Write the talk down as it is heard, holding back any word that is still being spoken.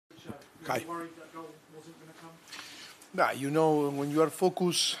Hi. Were you worried that goal wasn't going to come? Nah, you know, when you are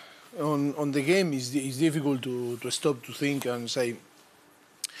focused on the game, it's difficult to stop to think and say,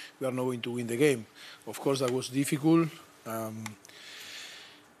 we are not going to win the game. Of course, that was difficult.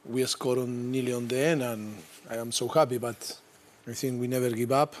 We scored nearly on the end, and I am so happy, but I think we never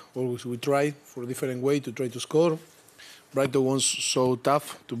give up. Always we try for a different way to try to score. Brighton was so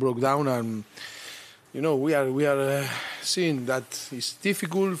tough to break down, and you know we are seeing that it's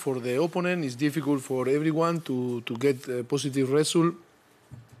difficult for the opponent, it's difficult for everyone to get a positive result.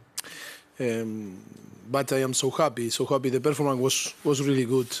 But I am so happy. The performance was really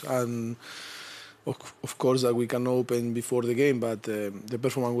good, and of course that we cannot open before the game, but the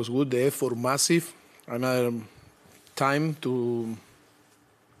performance was good. The effort massive. Another time to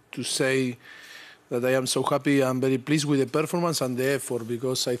say that I am so happy. I'm very pleased with the performance and the effort,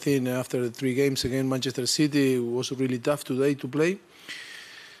 because I think after the 3 games against Manchester City, it was really tough today to play.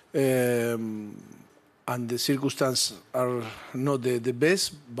 And the circumstances are not the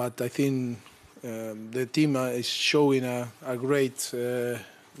best, but I think the team is showing a great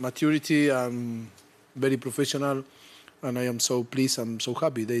maturity and very professional, and I am so pleased, I'm so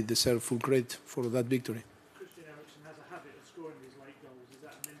happy. They deserve full credit for that victory. Has a habit of scoring these late goals. Is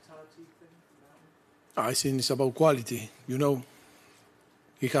that a mentality thing about him? I think it's about quality. You know,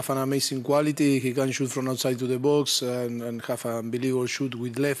 he has an amazing quality. He can shoot from outside to the box and have an unbelievable shoot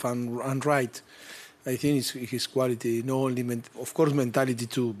with left and right. I think it's his quality, not only, of course, mentality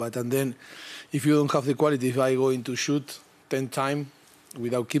too. But and then, if you don't have the quality, if I go in to shoot 10 times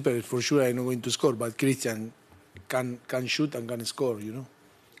without keeper, for sure I'm not going to score. But Christian can shoot and can score, you know.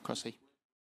 Crossy.